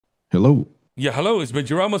Hello. Yeah, hello, it's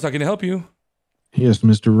Mr. Ramos. How can I help you? Yes,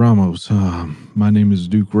 Mr. Ramos. My name is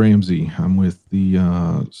Duke Ramsey. I'm with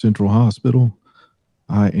the Central Hospital.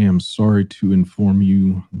 I am sorry to inform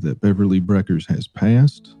you that Beverly Brekkers has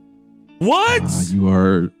passed. What? You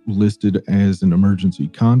are listed as an emergency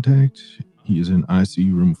contact. He is in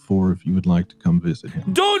ICU room 4 if you would like to come visit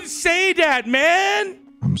him. Don't say that, man.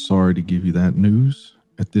 I'm sorry to give you that news.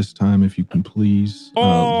 At this time, if you can please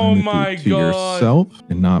limit it to yourself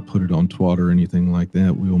and not put it on twat or anything like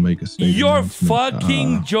that, we will make a statement. You're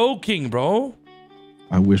fucking joking, bro.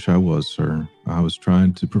 I wish I was, sir. I was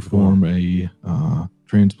trying to perform a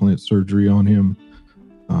transplant surgery on him.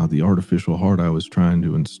 The artificial heart I was trying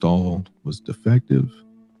to install was defective.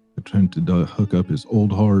 I tried to hook up his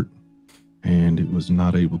old heart, and it was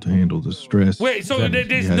not able to handle the stress. Wait, so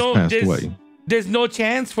there's no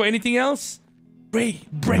chance for anything else?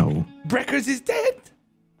 No. Brekkers is dead.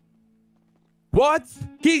 What?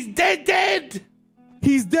 He's dead.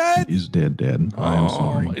 He's dead? He's dead. I am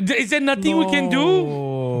sorry. Is there nothing we can do?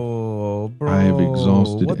 Bro. I have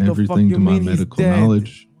exhausted everything to my medical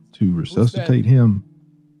knowledge to resuscitate him.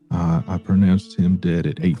 I pronounced him dead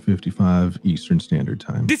at 8:55 Eastern Standard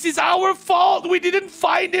Time. This is our fault. We didn't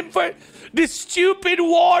find him for this stupid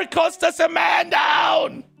war. Cost us a man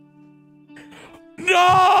down.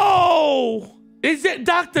 No. Is it,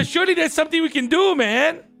 doctor? Surely there's something we can do,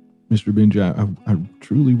 man. Mr. Benji, I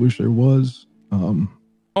truly wish there was.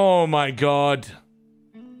 Oh my God.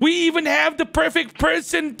 We even have the perfect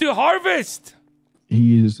person to harvest.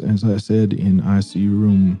 He is, as I said, in ICU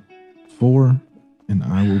room 4, and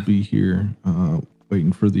I will be here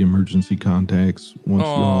waiting for the emergency contacts. Once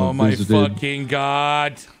y'all have visited, my fucking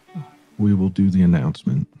God. we will do the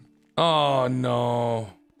announcement. Oh no.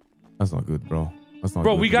 That's not good, bro. That's not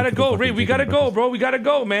bro, good. we gotta go, Ray. We gotta go, bro. We gotta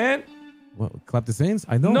go, man. What? Clap the Saints?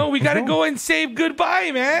 I know. No, we gotta go and say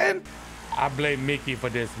goodbye, man. I blame Mickey for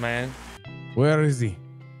this, man. Where is he?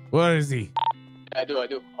 Where is he? I do.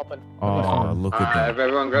 Hop in. Oh, look at that. Have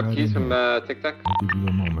everyone grab keys from Tic Tac? I'll give you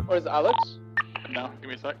a moment. Where's Alex? No, give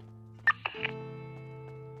me a sec.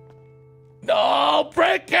 No,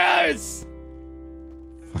 Brekkers!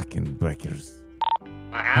 Fucking Brekkers.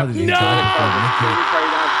 I have did No!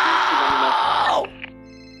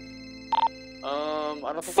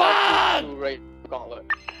 I don't think Fuck! I have to rate gauntlet.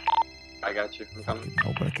 I got you. I'm coming. Fucking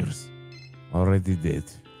no Brekkers. Already dead.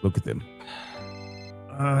 Look at them.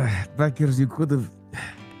 Brekkers,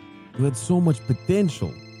 you had so much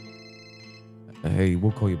potential. Hey,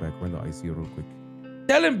 we'll call you back. We're in the ICU real quick.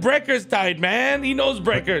 Tell him Brekkers died, man. He knows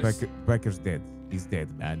Brekkers. Brekkers dead. He's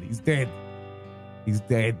dead, man. He's dead. He's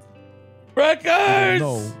dead. Brekkers!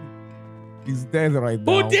 No. He's dead right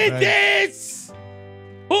now. Who did this?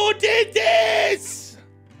 Who did this?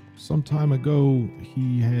 Some time ago,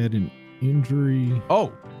 he had an injury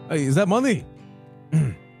Oh, hey, is that money?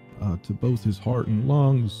 to both his heart and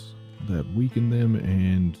lungs that weakened them,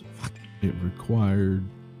 and it required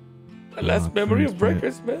The last memory of transplant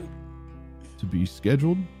Brekkers, man. to be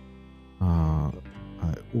scheduled. I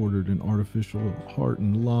ordered an artificial heart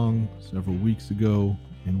and lung several weeks ago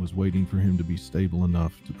and was waiting for him to be stable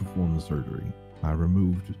enough to perform the surgery. I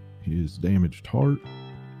removed his damaged heart,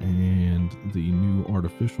 and the new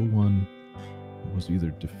artificial one was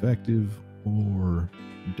either defective or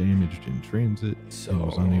damaged in transit and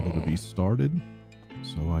was unable to be started.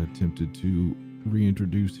 So I attempted to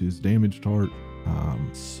reintroduce his damaged heart,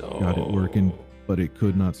 got it working, but it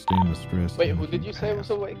could not stand the stress. Wait, who did you say was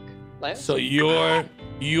awake? Lance? So you're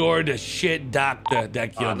the shit doctor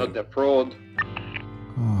that killed I'm not him. the fraud.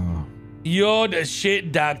 You're the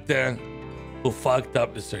shit doctor who fucked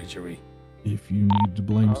up the surgery. If you need to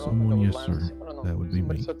blame someone, yes, sir. That would be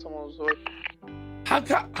Somebody me. said someone was awake.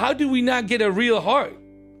 How do we not get a real heart?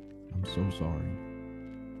 I'm so sorry.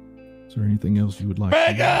 Is there anything else you would like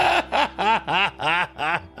to know?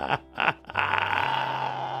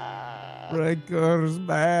 Brekkers,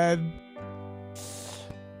 man.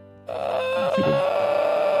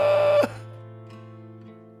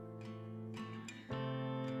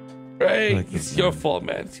 Ray, Brekkers, it's your man. fault,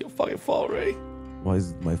 man. It's your fucking fault, Ray. Why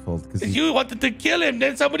is it my fault? Because You wanted to kill him,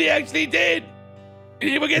 then somebody actually did. You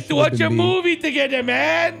didn't even get to should've watch a been me. movie together,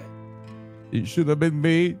 man. it should have been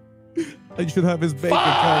me. I should have his bank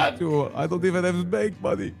account too. I don't even have his bank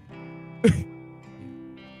money.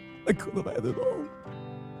 I could have had it all.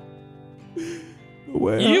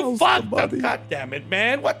 You fucked up, goddammit,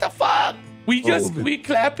 man. What the fuck? We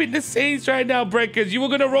clapping the Saints right now, Brekkers. You were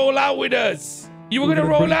gonna roll out with us. You were gonna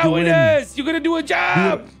roll out with us. You're gonna do a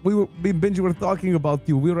job. Me and Benji were talking about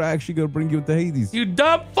you. We were actually gonna bring you to Hades. You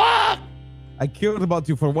dumb fuck. I cared about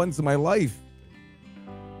you for once in my life.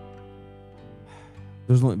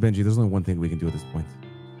 There's only one thing we can do at this point.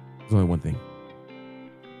 There's only one thing.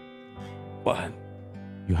 What?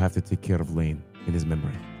 You have to take care of Lane in his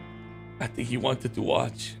memory. I think he wanted to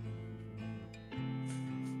watch.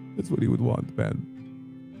 That's what he would want, man.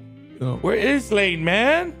 You know, Where is Lane,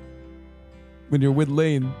 man? when you're with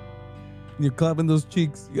Lane, and you're clapping those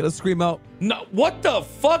cheeks, you gotta scream out. No, what the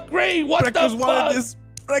fuck, Ray? What Brekkers the wanted fuck? this.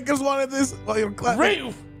 Brekkers wanted this while you're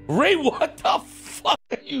clapping. Ray, what the fuck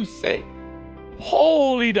are you saying?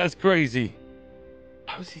 Holy, that's crazy.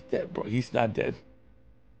 How is he dead, bro? He's not dead.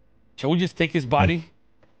 Shall we just take his body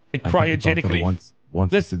and cryogenically?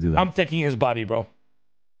 Wants us to do that. I'm taking his body, bro.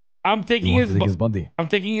 I'm taking He wants his to take his body. I'm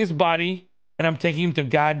taking his body and I'm taking him to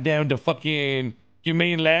goddamn the fucking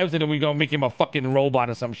humane labs, and then we're gonna make him a fucking robot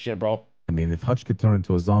or some shit, bro. I mean, if Hutch could turn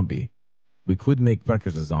into a zombie, we could make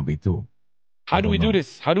Brekkers a zombie too. How do we do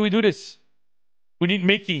this? How do we do this? We need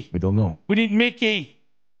Mickey. We don't know. We need Mickey.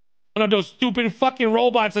 One of those stupid fucking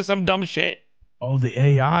robots or some dumb shit. All the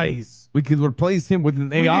AIs. We could replace him with an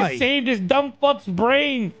We AI. just saved this dumb fuck's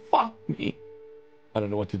brain. Fuck me. I don't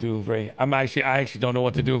know what to do, Ray. I actually don't know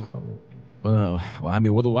what to do. Well, I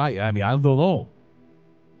mean, what do I mean, I don't know.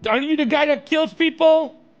 Aren't you the guy that kills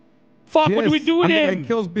people? Fuck, what do we do with I'm the guy him? who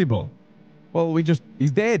kills people. Well,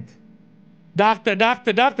 he's dead. Doctor.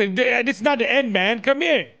 This is not the end, man. Come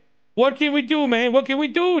here. What can we do, man? What can we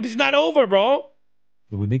do? This is not over, bro.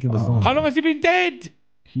 We make him a zombie. How long has he been dead?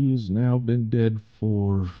 He has now been dead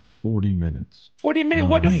for 40 minutes. 40 minutes.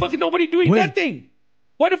 What the Wait. fuck is nobody doing Wait. nothing?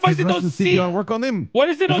 What the fuck is it no see? CPR work on him. What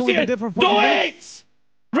is it He's no only see? been dead for Do 40 minutes.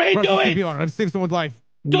 it! Ray, Press do the it! CPR. I've saved someone's life.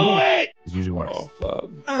 Do it! It usually works. Oh, fuck.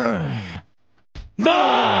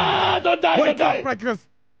 No! Don't die, Wake don't up, die! Brekkers!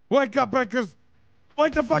 Wake up, Brekkers!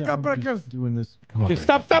 Wake the fuck up, I'm just Brekkers! doing this. Come on,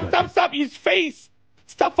 Stop! His face!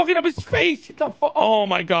 Stop fucking up his face! Oh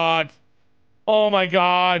my god. Oh my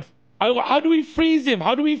god. How do we freeze him?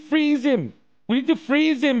 How do we freeze him? We need to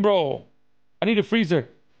freeze him, bro. I need a freezer.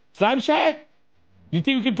 Slime Shack? You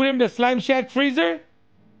think we can put him in the Slime Shack freezer?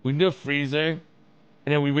 We need a freezer.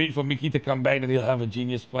 And then we wait for Mickey to come back, and he'll have a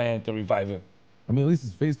genius plan to revive him. I mean, at least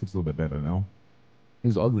his face looks a little bit better now. He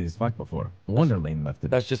was ugly as fuck before. No wonder Lane left it.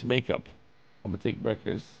 That's just makeup. I'm gonna take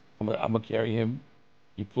Brekkers. I'm gonna carry him.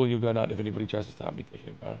 You pull your gun out if anybody tries to stop me. Take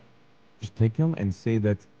him, bro. Just take him and say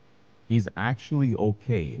that he's actually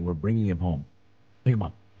okay. We're bringing him home. Pick him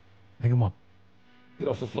up. Pick him up. Get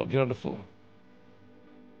off the floor. Get on the floor.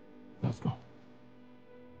 Let's go.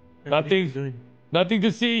 Nothing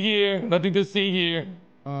to see here. Nothing to see here.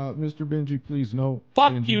 Mr. Benji, please no.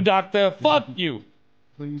 Fuck Benji, you, doctor. Fuck you.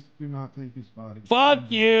 Please do not take his body.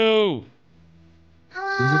 Fuck you.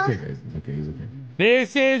 He's okay, guys. He's okay. He's okay.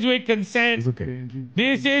 This is with consent. He's okay. Benji,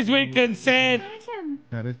 This is with consent.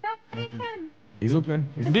 that is. He's okay.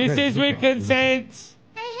 This is with consent.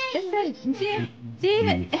 He's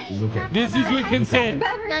okay. This is with consent.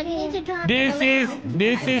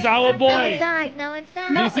 This is our boy.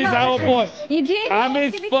 This is our boy. You did.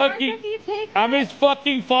 I'm his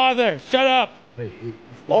fucking father. Shut up.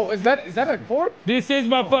 Oh, is that a corpse? This is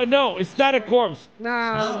my no, it's not a corpse.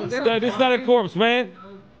 No. It's not a corpse, man.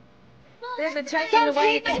 There's a check in the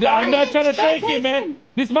way. I'm not trying to take it, man.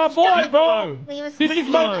 This is my boy, bro. This is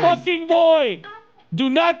my fucking boy. Do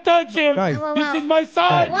not touch him. Guys. This is my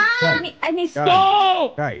son. I need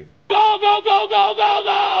Go! Guys.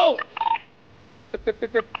 Go!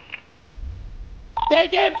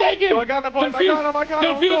 Take him! I got him.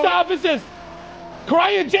 Confuse the officers.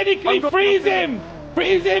 Cryogenically freeze him!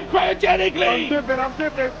 Freeze him cryogenically! I'm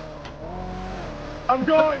tipping. I'm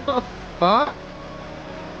going. Huh?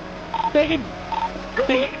 Take him!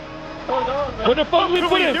 Where the fuck we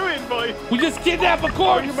put him? doing, boy? We just kidnapped a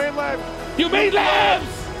corpse! Humane lab. Humane labs!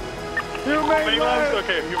 Humane lab.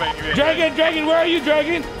 Okay, humane. Dragon, where are you,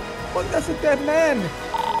 Dragon? Well, that's a dead man.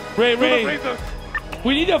 Ray,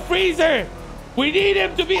 we need a freezer! We need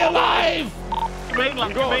him to be alive! Humane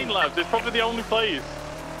lab. It's probably the only place.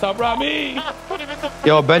 Stop, Rami!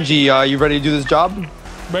 Yo, Benji, you ready to do this job?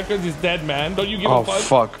 Brekkers is dead, man. Don't you give Oh, a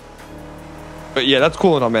fuck? fuck. But yeah, that's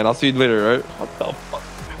cool enough, man. I'll see you later, right? What the fuck?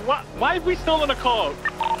 Why have we stolen a car?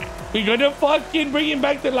 We're gonna fucking bring him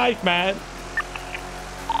back to life, man.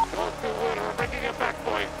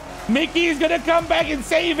 Mickey is gonna come back and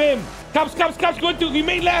save him. Cops, go to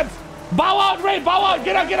Humane Labs. Bow out, Ray, bow out.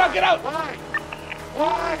 Get out.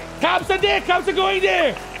 Why? Cops are there, cops are going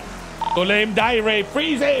there. Don't let him die, Ray.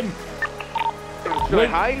 Freeze him. Should I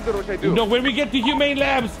hide or what should I do? No, when we get to Humane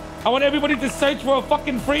Labs, I want everybody to search for a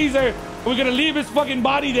fucking freezer. We're gonna leave his fucking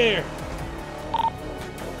body there.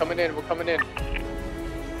 We're coming in.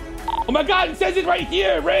 Oh my god, it says it right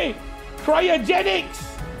here, Ray. Cryogenics.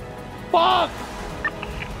 Fuck.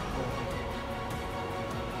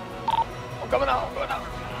 coming out, I'm going out.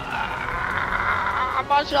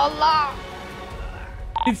 Mashallah.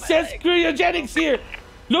 It says cryogenics here.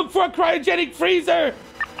 Look for a cryogenic freezer.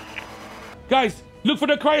 Guys, look for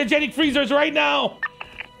the cryogenic freezers right now.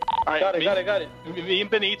 All right, Got it. Me and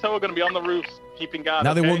Benito are going to be on the roofs, keeping guard.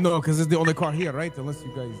 Now they okay? won't know because it's the only car here, right? Unless you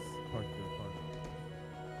guys park your car.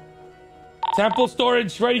 Sample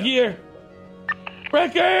storage right here.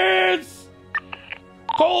 Brekkers!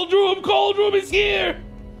 Cold room is here.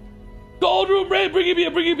 Cold room, Ray, bring him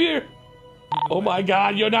here. Oh my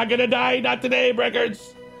God, you're not gonna die, not today,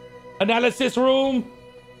 Brekkers. Analysis room.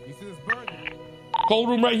 You see this bird? Cold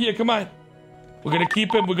room right here, come on. We're gonna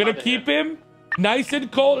keep him nice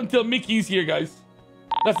and cold until Mickey's here, guys.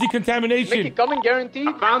 That's decontamination. Mickey, coming, guaranteed.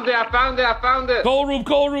 I found it. Cold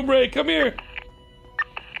room, Ray, come here.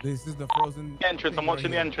 This is the frozen Entrance. I'm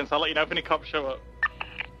watching the entrance. I'll let you know if any cops show up.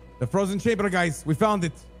 The frozen chamber, guys. We found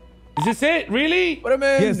it. Is this it? Really? Put him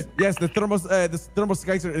in. Yes. The thermos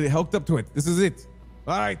guys are hooked up to it. This is it.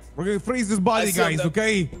 All right, we're gonna freeze this body, guys.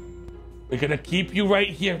 Okay. We're gonna keep you right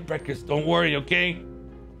here, Brekkers. Don't worry, okay?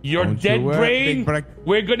 Your Don't dead you worry, brain, Big Breck.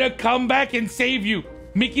 we're gonna come back and save you.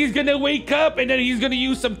 Mickey's gonna wake up and then he's gonna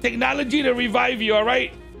use some technology to revive you, all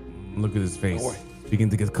right? Look at his face. Don't worry. Begin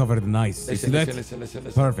to get covered in ice. You see that?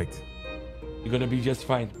 Listen. Perfect. You're gonna be just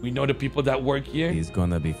fine. We know the people that work here. He's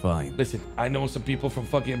gonna be fine. Listen, I know some people from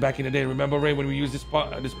fucking back in the day. Remember, Ray, when we used this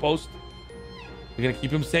post? We're gonna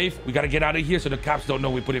keep him safe. We gotta get out of here so the cops don't know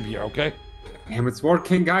we put him here, okay? Damn, it's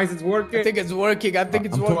working, guys. It's working. I think it's working.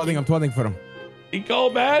 I'm twirling for him. He go,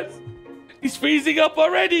 man. He's freezing up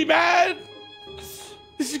already, man.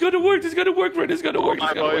 This is gonna work. Ray. This is gonna work.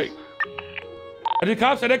 Are the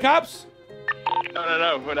cops?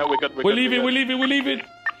 No, we're good. We're leaving.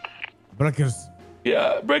 Brekkers.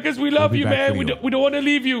 Yeah, Brekkers, we love you, man. We don't want to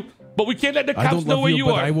leave you, but we can't let the cops know where you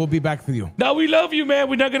are. I will be back for you. Now we love you, man.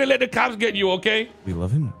 We're not gonna let the cops get you, okay? We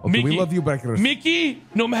love him. Okay, Mickey, we love you, Brekkers. Mickey,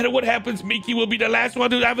 no matter what happens, Mickey will be the last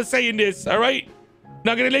one to have a say in this, all right?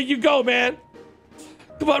 Not gonna let you go, man.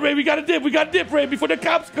 Come on, Ray, we gotta dip, Ray, before the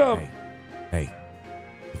cops come. Hey,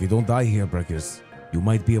 if you don't die here, Brekkers, you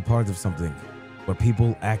might be a part of something where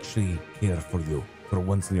people actually care for you for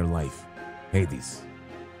once in your life. Hades,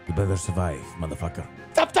 you better survive, motherfucker.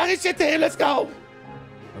 Stop talking shit to him. Let's go.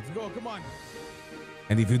 Let's go, come on.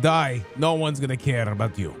 And if you die, no one's gonna care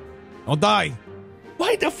about you. Don't die.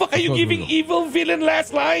 Why the fuck are you giving evil villain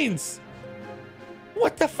last lines?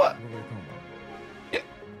 What the fuck?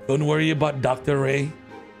 Don't worry about Dr. Ray.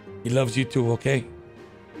 He loves you too, okay?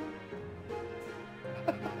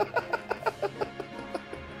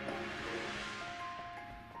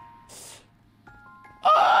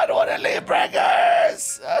 I don't want to leave,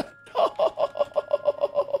 Brekkers.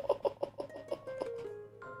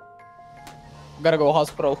 Gotta go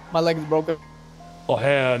hospital. My leg is broken. Oh,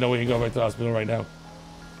 hell no, we ain't going back to the hospital right now.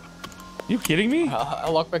 You kidding me?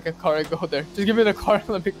 I'll lock back a car and go there. Just give me the car and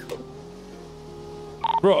let me go.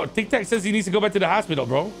 Bro, Tic Tac says he needs to go back to the hospital,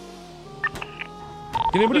 bro.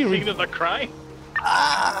 Can anybody The cry?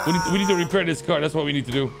 we need to repair this car. That's what we need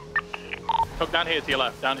to do. Come down here to your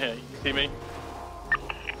left. Down here. You see me?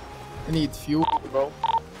 I need fuel, bro.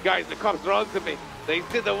 Guys, the cops are on to me. They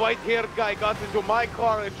said the white-haired guy got into my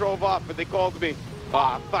car and drove off, but they called me.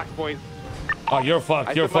 Ah, fuck, boys. Oh, you're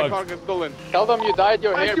fucked. You're My car fucked. got stolen. Tell them you dyed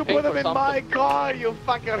your Why'd hair you pink put them or in something. my car, you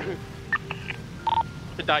fucker?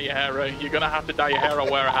 To dye your hair, Ray. You're gonna have to dye your hair or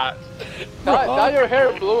wear a hat. Dye your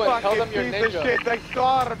hair blue and tell Fucking them you're piece of ninja. shit, next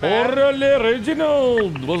car, man. Orale original.